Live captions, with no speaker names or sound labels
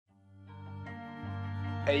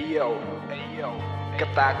Йоу,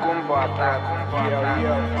 катакомба,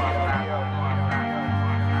 йоу,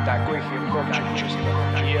 такой хип-хопчик чисто,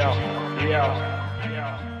 йоу.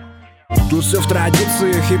 Тут все в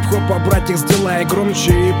традиции хип-хопа, братик, сделай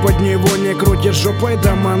громче. И под него не крутит жопой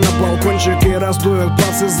дома на балкончик. И раздует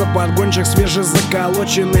пасы за подгончик, свежий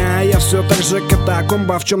заколоченный. А я все так же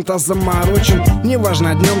катакомба, в чем-то заморочен.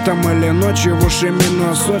 Неважно, днем там или ночью, в уши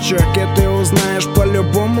минусочек. И ты узнаешь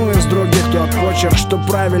по-любому из других тот почерк, что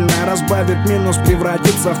правильно разбавит минус,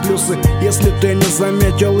 превратится в плюсы. Если ты не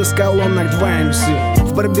заметил из колонок 2 MC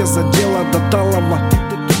в борьбе за дело до талого.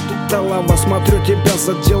 Смотрю, тебя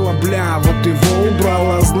задело, бля, вот его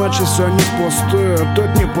убрала. Значит, все не впустую,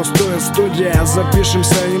 тут не пустая студия.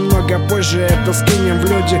 Запишемся немного позже, это скинем в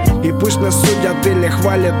люди. И пусть нас судят или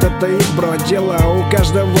хвалят, это их, бро, дело. У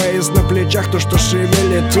каждого есть на плечах то, что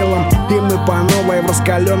шевелит телом. И мы по новой в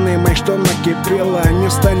раскаленный майк, что накипело. Не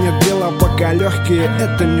встанет дело, пока легкие,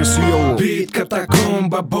 это не съел. Бит,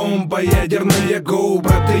 катакомба, бомба, ядерная Гоу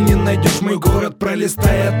Брат. Ты не найдешь мой город,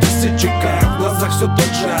 пролистая тысячи карт. В глазах все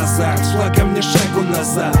тот же азарт, с флагом не шагу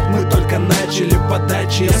назад. Мы только начали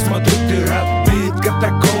подачи, я смотрю, ты рад. Бит,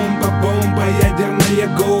 катакомба, бомба, ядерная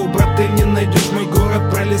Гоу Брат. Ты не найдешь мой город,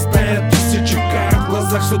 пролистая тысячи карт. В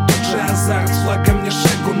глазах все тот же азарт, с флагом не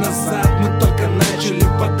шагу назад. Мы только начали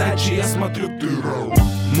подачи, я смотрю, ты рад.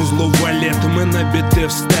 Музло валет, мы набиты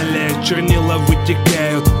в столе. Чернила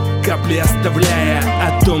вытекают, капли оставляя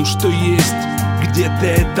о том, что есть где-то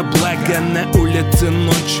это благо. На улице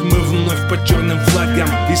ночь, мы вновь по черным флагам.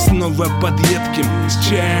 И снова под едким, с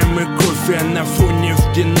чаем и кофе. На фоне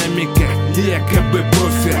в динамиках якобы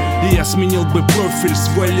профи. Я сменил бы профиль,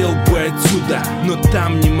 свалил бы отсюда. Но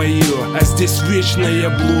там не мое, а здесь вечная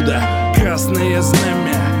блуда. Красное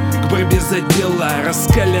знамя к борьбе за дело.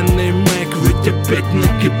 Раскаленный майк, ведь опять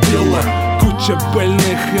накипело. Куча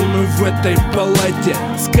больных, и мы в этой палате.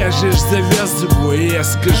 Скажешь, завязывай, я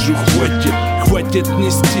скажу, хватит. Хватит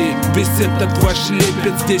нести весь этот ваш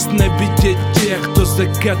лепет. Здесь на бите тех, кто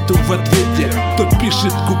закату в ответе, кто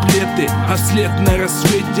пишет куплеты, а вслед на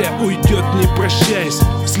рассвете уйдет, не прощаясь,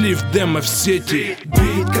 слив демо в сети.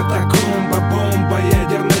 Бит, катакомба, бомба,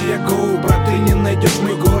 ядерная Гоу Брат. Ты не найдешь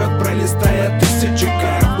мой город, пролистая тысячи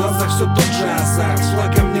карт. В глазах все тот же азарт, с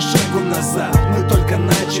флагом не шагу назад. Мы только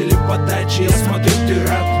начали подачи, я смотрю, ты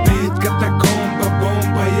рад. Бит, катакомба,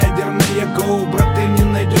 бомба, ядерная Гоу Брат. Ты не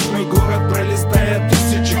найдешь мой город, пролистая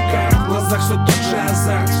тысячи карт. В глазах все тот же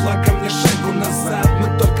азарт, с флагом не шагу назад. Мы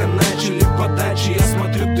только начали подачи, я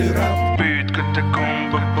смотрю, ты рад. Бит,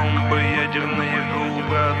 катакомба, бомба, ядерная Гоу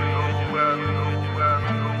Брат.